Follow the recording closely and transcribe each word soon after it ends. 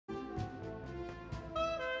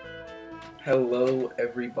Hello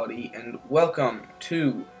everybody and welcome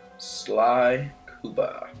to Sly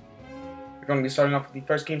Cooper. We're going to be starting off with the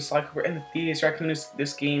first game, Sly Cooper and the Thievius Raccoonus.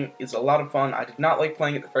 This game is a lot of fun. I did not like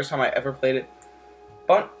playing it the first time I ever played it,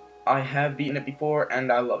 but I have beaten it before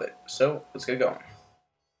and I love it. So let's get going.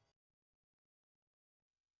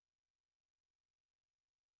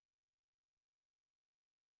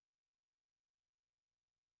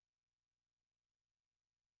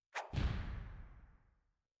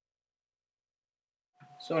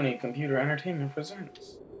 Sony Computer Entertainment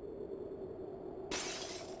presents.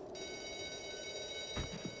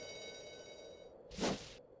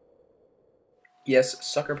 Yes,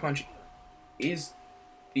 Sucker Punch is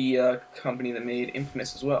the company that made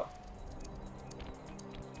Infamous as well.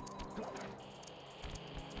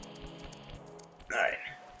 Alright,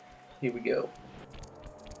 here we go.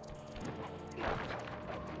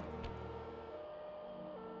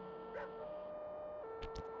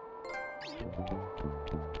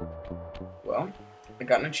 Well, I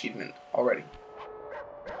got an achievement already.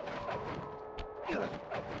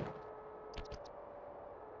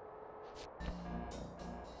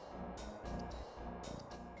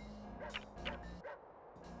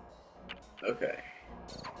 Okay.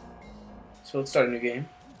 So let's start a new game.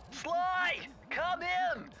 Sly! Come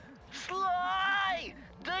in! Sly!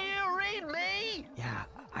 Do you read me? Yeah,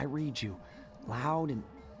 I read you. Loud and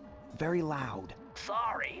very loud.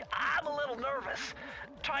 Sorry, I'm a little nervous.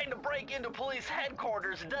 Trying to break into police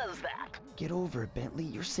headquarters does that. Get over it, Bentley.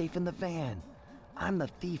 You're safe in the van. I'm the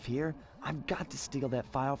thief here. I've got to steal that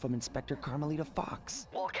file from Inspector Carmelita Fox.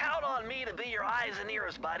 Well, count on me to be your eyes and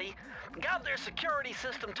ears, buddy. Got their security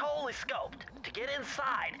system totally scoped. To get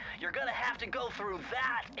inside, you're gonna have to go through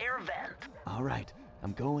that air vent. All right,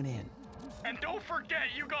 I'm going in. And don't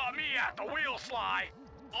forget you got me at the wheel, Sly.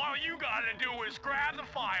 All you gotta do is grab the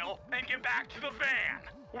file and get back to the van.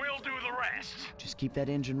 We'll do the rest. Just keep that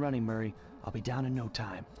engine running, Murray. I'll be down in no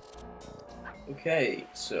time. Okay,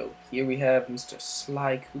 so here we have Mr.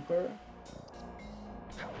 Sly Cooper.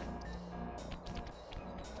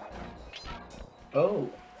 Oh,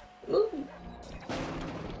 ooh,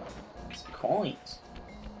 some coins.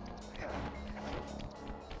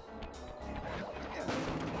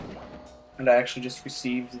 And I actually just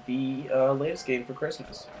received the latest game for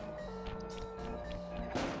Christmas.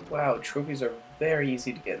 Wow, trophies are very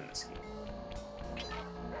easy to get in this game.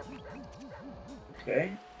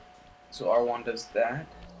 Okay, so R1 does that.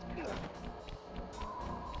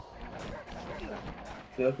 I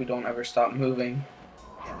feel like we don't ever stop moving.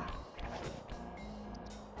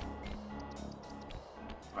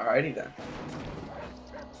 Alrighty then.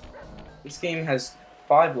 This game has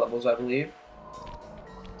 5 levels, I believe.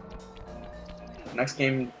 The next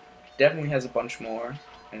game definitely has a bunch more,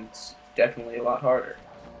 and it's definitely a lot harder.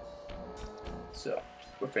 So,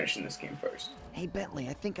 we're finishing this game first. Hey, Bentley,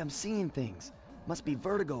 I think I'm seeing things. Must be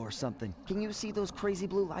vertigo or something. Can you see those crazy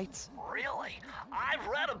blue lights? Really? I've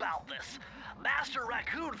read about this. Master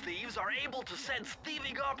raccoon thieves are able to sense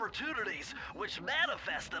thieving opportunities, which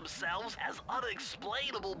manifest themselves as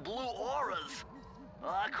unexplainable blue auras.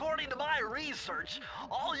 According to my research,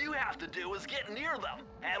 all you have to do is get near them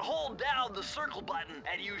and hold down the circle button,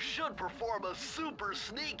 and you should perform a super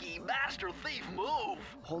sneaky master thief move.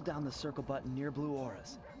 Hold down the circle button near blue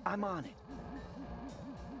auras. I'm on it.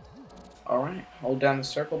 Alright, hold down the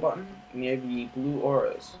circle button near the blue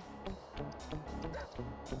auras.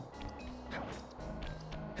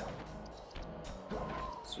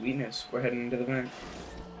 Sweetness, we're heading into the vent.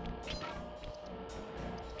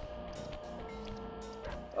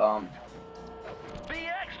 Be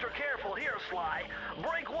extra careful here, Sly.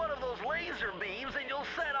 Break one of those laser beams and you'll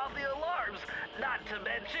set off the alarms. Not to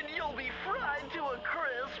mention, you'll be fried to a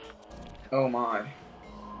crisp. Oh my.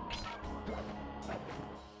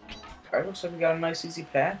 Alright, looks like we got a nice easy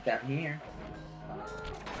path down here.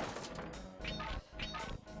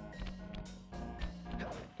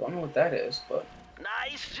 Don't know what that is, but...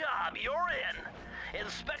 Nice job, you're in.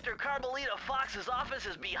 Inspector Carmelita Fox's office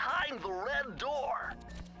is behind the red door.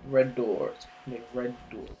 Red door. The red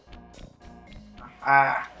door.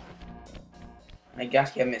 Aha! I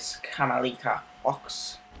got you, Miss Carmelita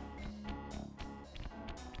Fox.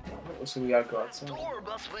 Looks like we gotta go outside. Door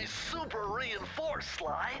must be super reinforced,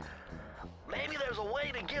 Sly. Maybe there's a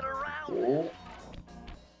way to get around. Oh.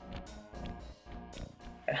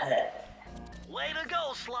 Way to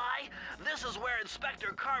go, Sly! This is where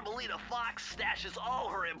Inspector Carmelita Fox stashes all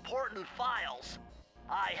her important files.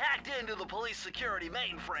 I hacked into the police security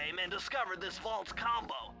mainframe and discovered this vault's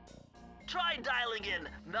combo. Try dialing in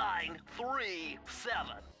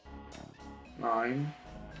 937. 9,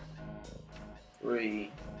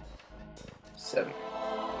 3, 7.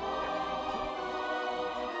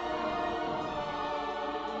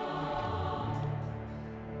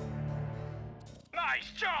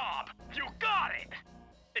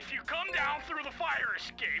 come down through the fire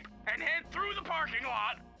escape and head through the parking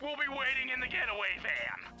lot. We'll be waiting in the getaway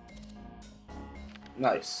van.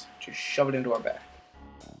 Nice. Just shove it into our back.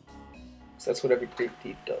 So that's what every great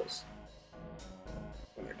thief does.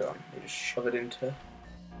 When they're done, they just shove it into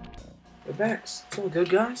their backs. It's all good,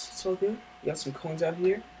 guys. It's all good. We got some coins out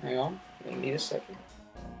here. Hang on. I need a second.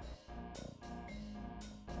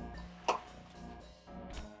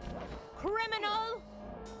 Criminal!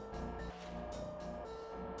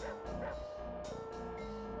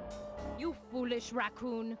 You foolish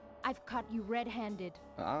raccoon. I've caught you red-handed.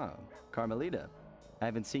 Ah, Carmelita. I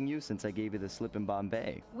haven't seen you since I gave you the slip in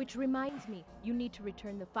Bombay. Which reminds me, you need to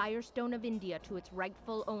return the Firestone of India to its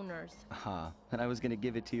rightful owners. Ah, and I was gonna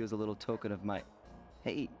give it to you as a little token of my...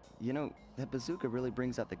 Hey, you know, that bazooka really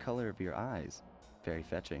brings out the color of your eyes. Very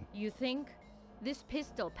fetching. You think? This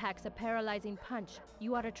pistol packs a paralyzing punch.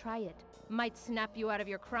 You ought to try it. Might snap you out of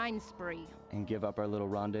your crime spree. And give up our little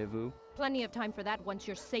rendezvous? Plenty of time for that once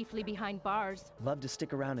you're safely behind bars. Love to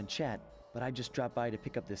stick around and chat, but I just dropped by to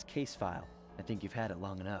pick up this case file. I think you've had it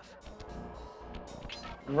long enough.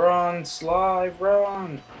 Run, Sly,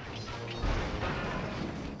 run!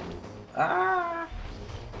 Ah!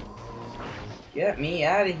 Get me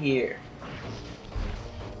out of here!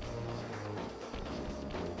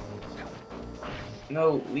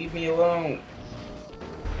 No, leave me alone!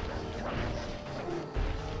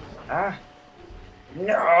 Ah!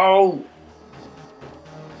 No!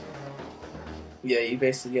 Yeah, you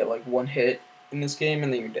basically get like one hit in this game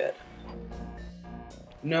and then you're dead.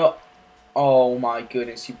 No. Oh my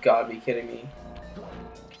goodness, you've got to be kidding me.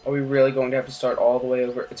 Are we really going to have to start all the way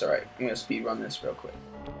over? It's alright, I'm going to speedrun this real quick.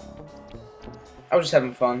 I was just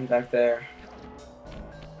having fun back there.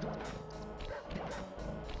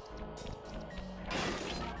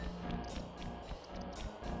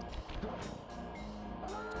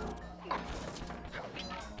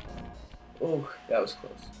 Oh, that was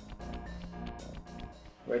close.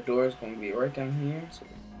 Red door is going to be right down here, so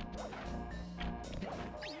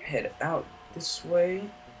head out this way.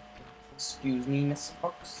 Excuse me, Miss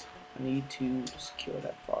Fox. I need to secure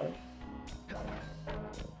that file.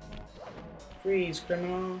 Freeze,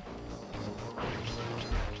 criminal.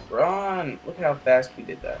 Run! Look how fast we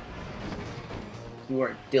did that. We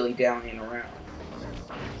weren't dilly-dallying around.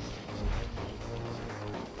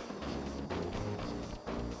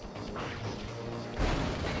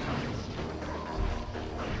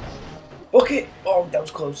 Okay! Oh, that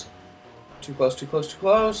was close. Too close, too close, too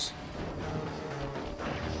close.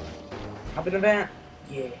 Hop in the van.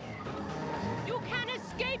 Yeah. You can't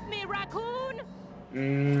escape me, raccoon!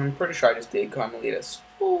 I'm pretty sure I just did Carmelitas.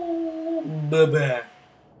 Oh, bye-bye.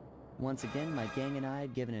 Once again, my gang and I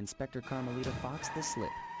had given Inspector Carmelita Fox the slip.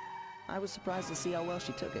 I was surprised to see how well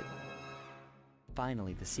she took it.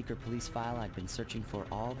 Finally, the secret police file I'd been searching for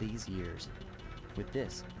all these years. With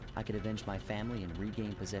this, I could avenge my family and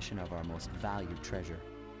regain possession of our most valued treasure.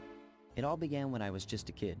 It all began when I was just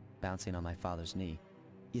a kid, bouncing on my father's knee.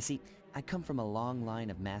 You see, I come from a long line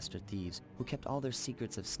of master thieves who kept all their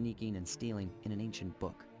secrets of sneaking and stealing in an ancient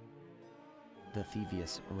book. The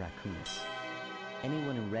Thievius Raccoonus.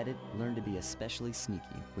 Anyone who read it learned to be especially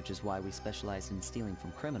sneaky, which is why we specialize in stealing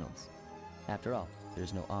from criminals. After all,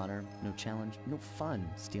 there's no honor, no challenge, no fun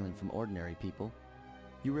stealing from ordinary people.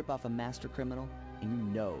 You rip off a master criminal, and you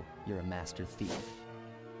know you're a master thief.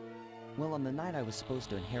 Well, on the night I was supposed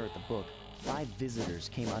to inherit the book, 5 visitors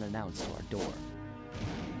came unannounced to our door.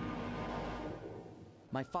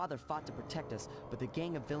 My father fought to protect us, but the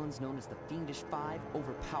gang of villains known as the Fiendish Five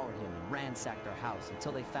overpowered him and ransacked our house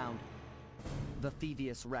until they found the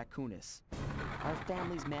Thievius Raccoonus. Our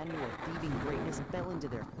family's manual of thieving greatness fell into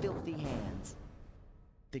their filthy hands.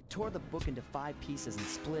 They tore the book into 5 pieces and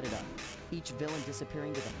split it up, each villain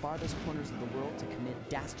disappearing to the farthest corners of the world to commit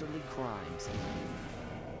dastardly crimes.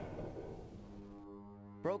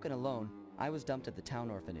 Broken alone, I was dumped at the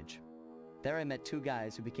town orphanage. There I met 2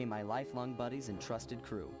 guys who became my lifelong buddies and trusted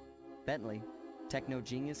crew. Bentley, techno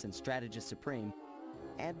genius and strategist supreme,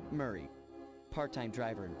 and Murray, part-time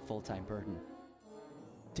driver and full-time burden.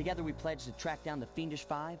 Together we pledged to track down the Fiendish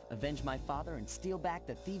Five, avenge my father, and steal back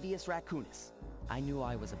the Thievius Raccoonus. I knew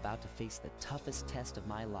I was about to face the toughest test of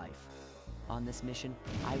my life. On this mission,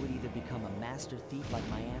 I would either become a master thief like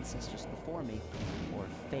my ancestors before me, or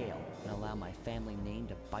fail and allow my family name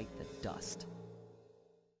to bite the dust.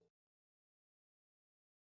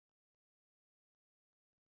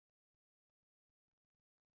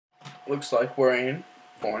 Looks like we're in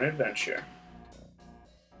for an adventure.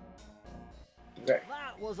 Okay.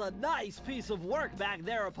 That was a nice piece of work back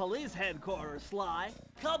there at police headquarters, Sly.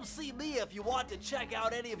 Come see me if you want to check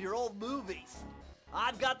out any of your old movies.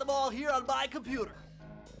 I've got them all here on my computer.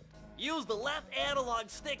 Use the left analog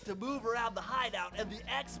stick to move around the hideout and the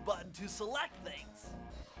X button to select things.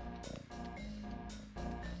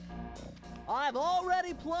 I've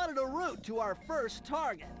already plotted a route to our first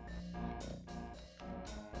target.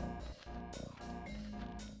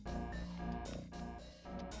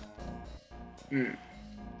 No.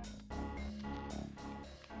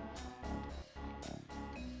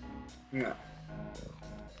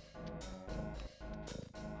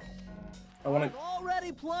 I've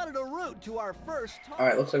already plotted a route to our first target.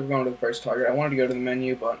 Alright, looks like we're going to the first target. I wanted to go to the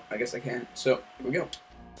menu, but I guess I can't. So, here we go.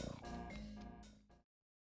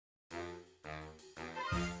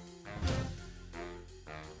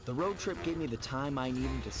 The road trip gave me the time I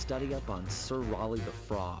needed to study up on Sir Raleigh the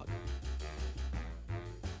Frog.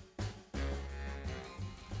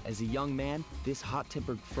 As a young man, this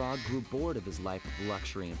hot-tempered frog grew bored of his life of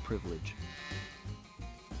luxury and privilege.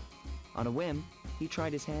 On a whim, he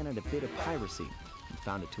tried his hand at a bit of piracy and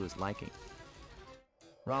found it to his liking.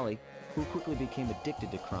 Raleigh, who quickly became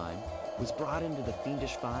addicted to crime, was brought into the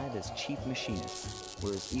Fiendish Five as chief machinist,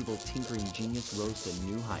 where his evil tinkering genius rose to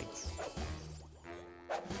new heights.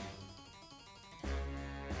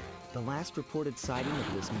 The last reported sighting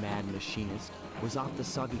of this mad machinist was off the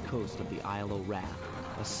soggy coast of the Isle o' Wrath,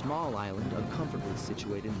 a small island uncomfortably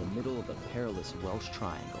situated in the middle of the perilous Welsh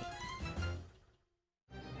Triangle.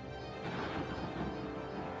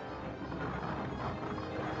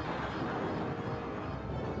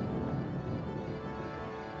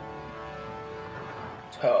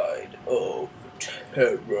 Tide of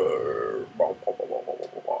Terror.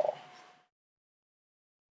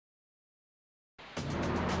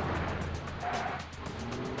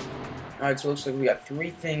 Alright, so it looks like we got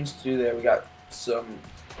 3 things to do there. We got some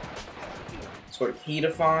sort of key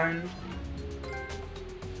to find.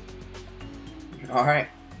 Alright.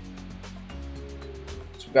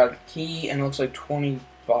 So we've got a key and it looks like 20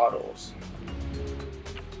 bottles.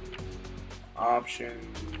 Option.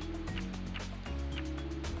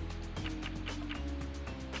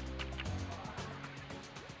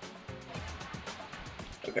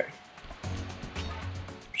 Okay.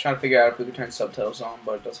 Trying to figure out if we can turn subtitles on,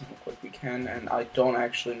 but it doesn't look like we can, and I don't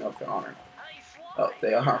actually know if they're on or not. Oh,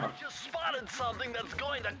 they are. I just spotted something that's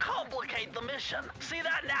going to complicate the mission. See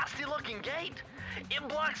that nasty looking gate? It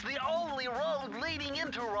blocks the only road leading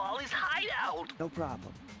into Raleigh's hideout. No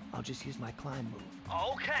problem. I'll just use my climb move.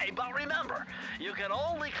 Okay, but remember, you can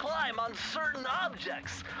only climb on certain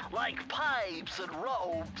objects, like pipes and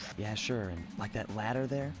ropes. Yeah, sure, and like that ladder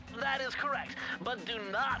there? That is correct, but do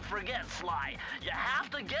not forget, Sly. You have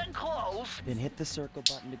to get close. Then hit the circle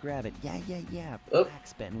button to grab it. Yeah. Oh.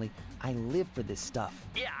 Relax, Bentley. I live for this stuff.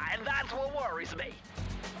 Yeah, and that's what worries me.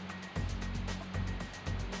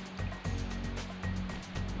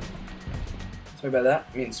 Sorry about that.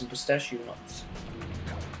 I mean, some pistachio nuts.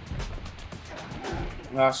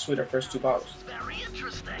 Ah, sweet, our first 2 bottles. Very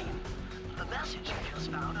interesting. The message you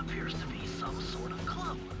just found appears to be some sort of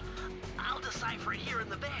clue. I'll decipher it here in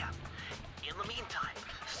the van. In the meantime,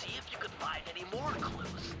 see if you can find any more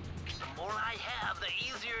clues. The more I have, the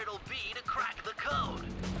easier it'll be to crack the code.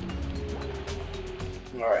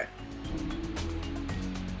 Alright.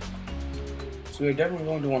 So we're definitely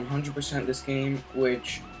going to 100% this game,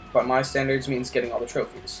 which, by my standards, means getting all the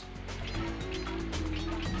trophies.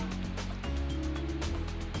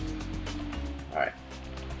 Alright.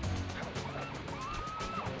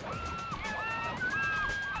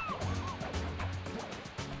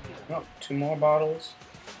 Oh, 2 more bottles.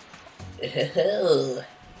 Oh,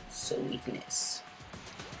 sweetness.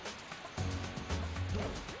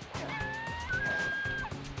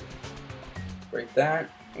 Break that.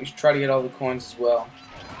 We should try to get all the coins as well.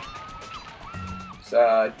 So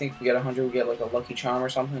I think if we get 100, we get like a lucky charm or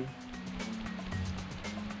something.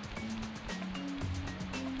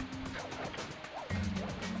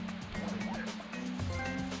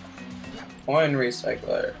 Coin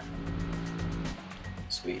recycler.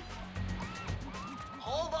 Sweet.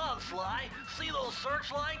 Hold on, Sly. See those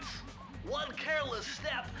searchlights? One careless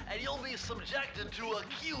step, and you'll be subjected to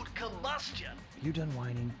acute combustion. You done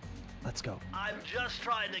whining? Let's go. I'm just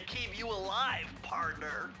trying to keep you alive,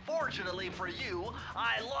 partner. Fortunately for you,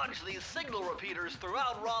 I launched these signal repeaters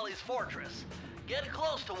throughout Raleigh's fortress. Get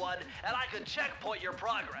close to one, and I can checkpoint your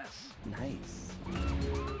progress. Nice.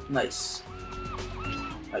 Nice.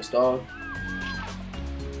 Nice dog.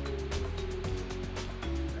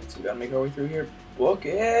 Alright, so we gotta make our way through here. Book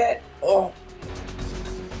it! Oh!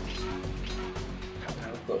 That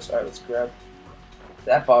was close. Alright, let's grab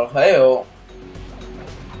that bottle. Hey-oh!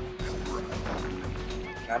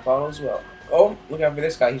 That bottle as well. Oh, look out for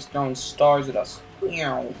this guy. He's throwing stars at us.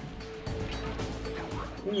 Meow.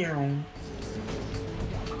 Meow.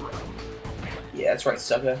 Yeah, that's right,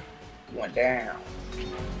 sucker. You went down.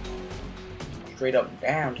 Straight up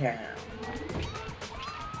downtown.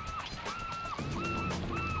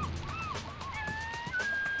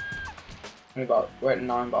 We're at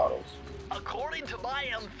 9 bottles. According to my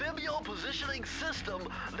amphibio positioning system,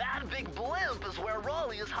 that big blimp is where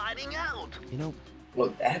Raleigh is hiding out. You know,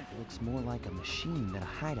 Look, that looks more like a machine than a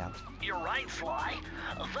hideout. You're right, Sly.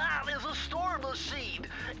 That is a storm machine.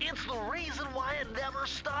 It's the reason why it never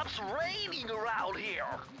stops raining around here.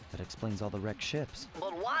 That explains all the wrecked ships.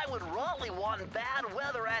 But why would Raleigh want bad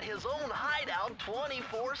weather at his own hideout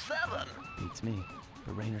 24/7? Beats me.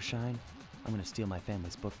 But rain or shine, I'm gonna steal my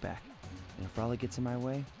family's book back. And if Raleigh gets in my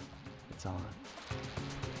way, it's on.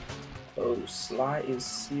 Oh, Sly is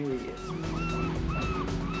serious.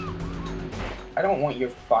 I don't want your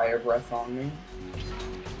fire breath on me.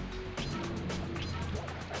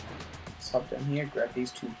 Let's hop down here, grab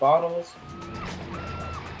these 2 bottles.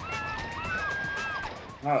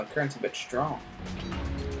 Wow, the current's a bit strong.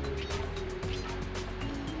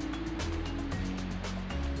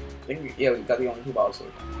 Yeah, we've got the only 2 bottles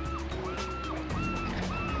left.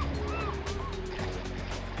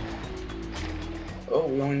 Oh,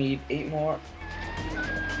 we only need 8 more.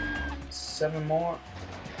 7 more.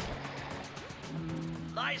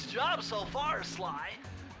 Nice job so far, Sly.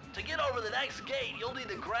 To get over the next gate, you'll need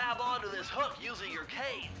to grab onto this hook using your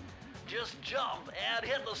cane. Just jump and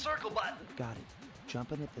hit the circle button. Got it.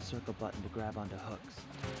 Jump and hit the circle button to grab onto hooks.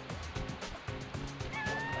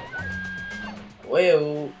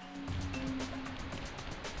 Well,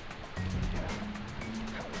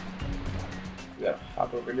 we gotta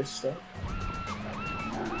hop over this stuff.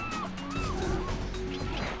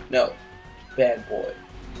 No, bad boy.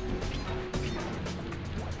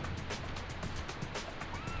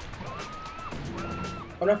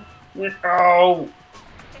 Oh no! No!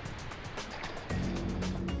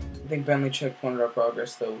 I think Bentley checkpointed our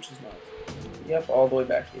progress though, which is nice. Yep, all the way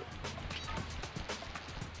back here.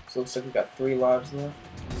 So it looks like we got 3 lives left.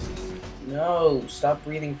 No! Stop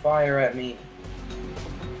breathing fire at me.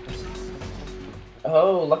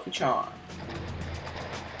 Oh, Lucky Charm.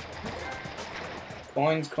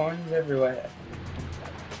 Coins, coins everywhere.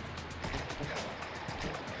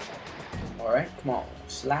 Alright, come on,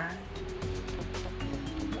 slide.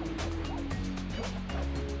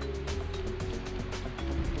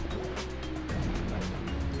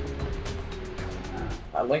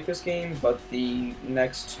 I like this game, but the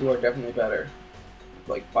next 2 are definitely better.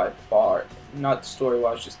 Like, by far. Not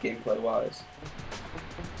story-wise, just gameplay-wise.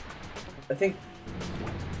 I think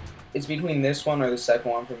it's between this one or the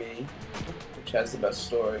second one for me, which has the best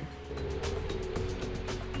story.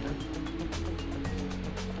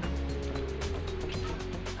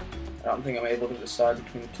 I don't think I'm able to decide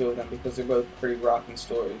between the 2 of them because they're both pretty rocking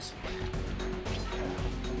stories.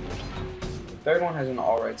 The third one has an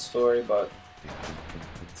alright story, but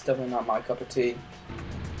it's definitely not my cup of tea.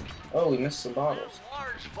 Oh, we missed some bottles. This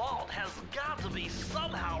large vault has got to be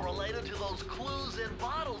somehow related to those clues in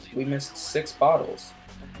bottles you We missed 6 bottles.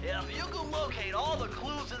 If you can locate all the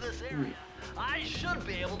clues in this area, I should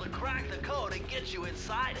be able to crack the code and get you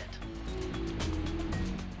inside it.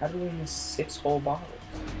 How do we miss 6 whole bottles?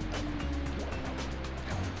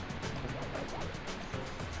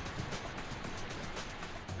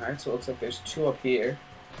 Alright, so it looks like there's 2 up here.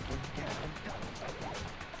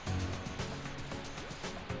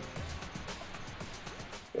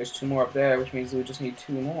 There's 2 more up there, which means we just need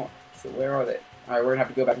 2 more. So where are they? Alright, we're gonna have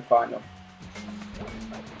to go back and find them.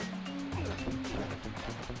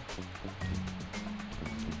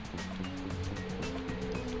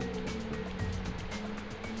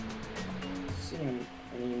 See them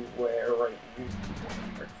anywhere right here.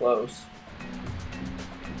 They're close.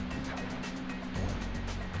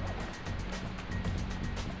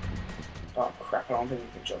 Oh crap, I don't think we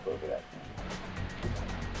can jump over that thing.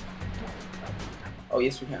 Oh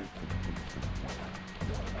yes we can.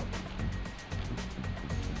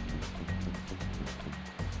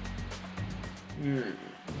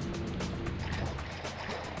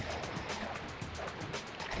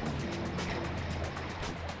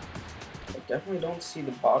 I definitely don't see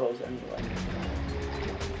the bottles anyway.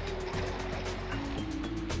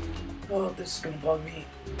 Oh, this is gonna bug me.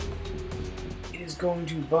 It is going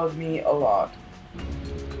to bug me a lot.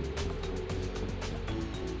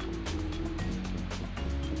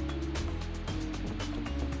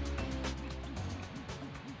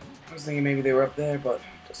 I was thinking maybe they were up there, but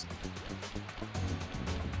just...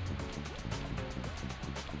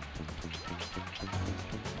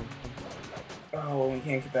 Oh, well, we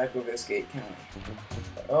can't get back over this gate, can we?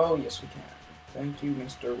 Oh, yes we can. Thank you,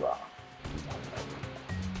 Mr. Rock.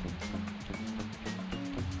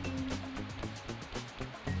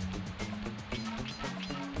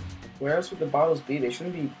 Where else would the bottles be? They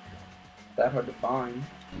shouldn't be that hard to find.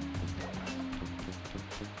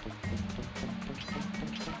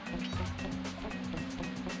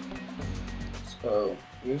 So,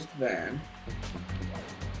 here's the van.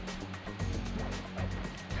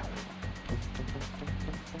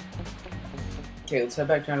 Okay, let's head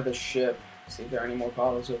back down to the ship. See if there are any more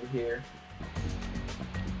bottles over here.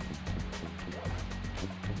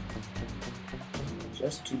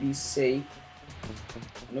 Just to be safe.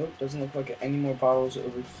 Nope, doesn't look like any more bottles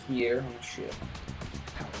over here on the ship.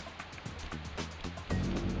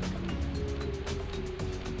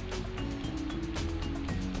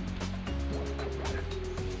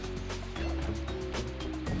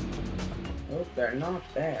 Nope, they're not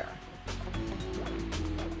there.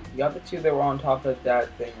 The other two that were on top of that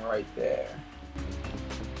thing right there.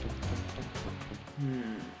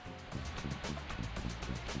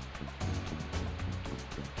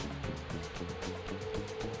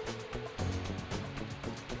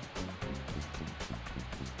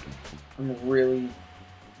 I'm really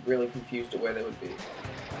confused at where they would be. Like,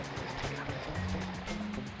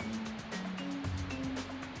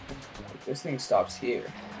 this thing stops here.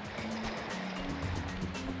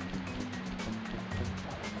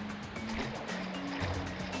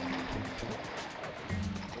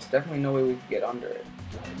 There's definitely no way we could get under it.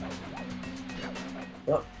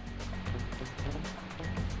 Oh.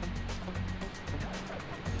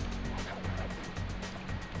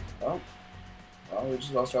 Well, we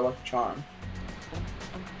just lost our lucky charm.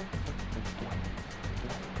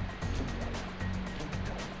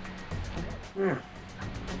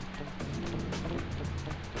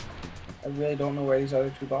 I really don't know where these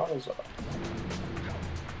other two bottles are.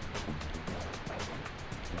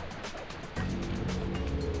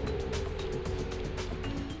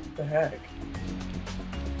 What the heck?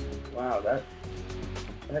 Wow, that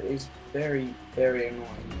is very, very annoying.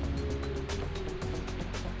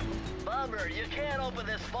 Bummer, you can't open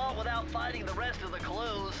this vault without finding the rest of the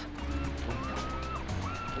clues.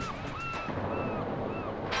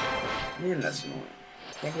 Man, that's annoying.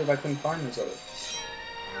 Can't believe I couldn't find those others.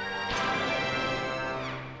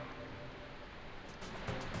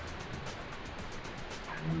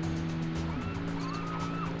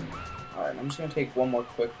 Alright, I'm just gonna take one more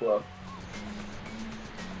quick look.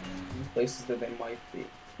 In places that they might be.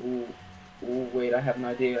 Ooh, wait, I have an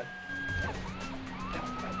idea.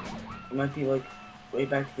 It might be like way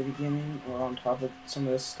back at the beginning or on top of some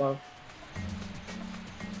of this stuff.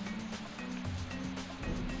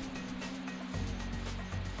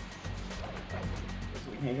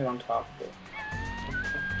 So we can't get on top of it.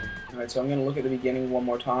 Alright, so I'm gonna look at the beginning one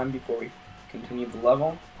more time before we continue the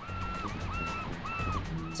level.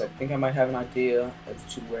 So I think I might have an idea as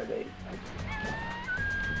to where they...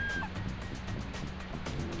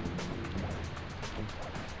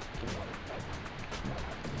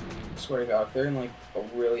 I swear to God, if they're in like a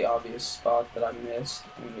really obvious spot that I missed,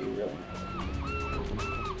 I'm gonna be really mad.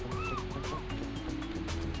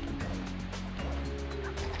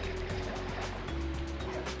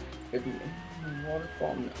 Could be in the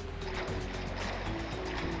waterfall, no.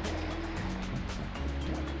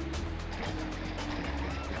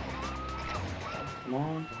 Come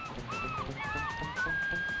on.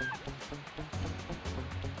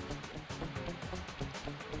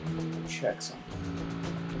 Check something.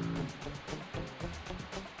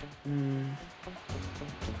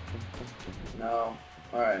 No.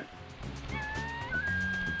 Alright.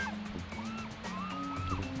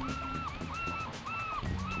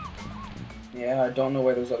 Yeah, I don't know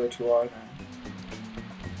where those other two are then.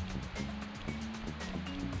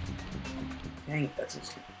 Dang it, that's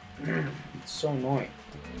just... it's so annoying.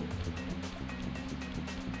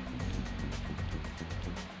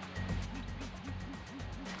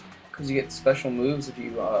 Because you get special moves if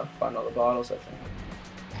you find all the bottles, I think.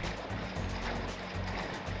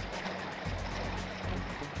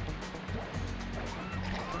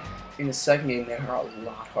 In the second game, they are a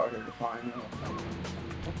lot harder to find, though.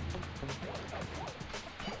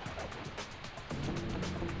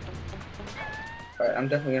 Alright, I'm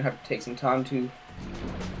definitely gonna have to take some time to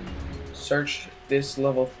search this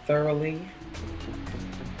level thoroughly.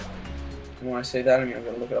 And when I say that, I mean I'm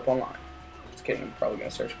gonna look it up online. Just kidding, I'm probably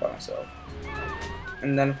gonna search by myself.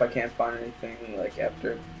 And then if I can't find anything, like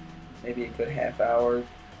after maybe a good half hour,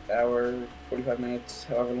 45 minutes,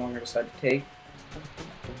 however long I decide to take,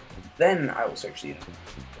 then I will search the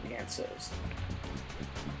answers.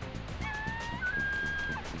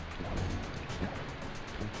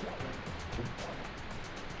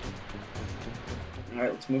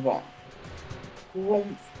 Alright, let's move on.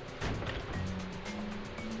 Whoomp.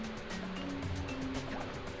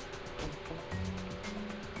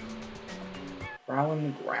 prowling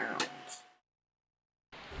the grounds.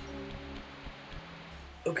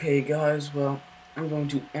 Okay guys, well, I'm going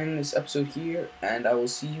to end this episode here, and I will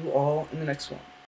see you all in the next one.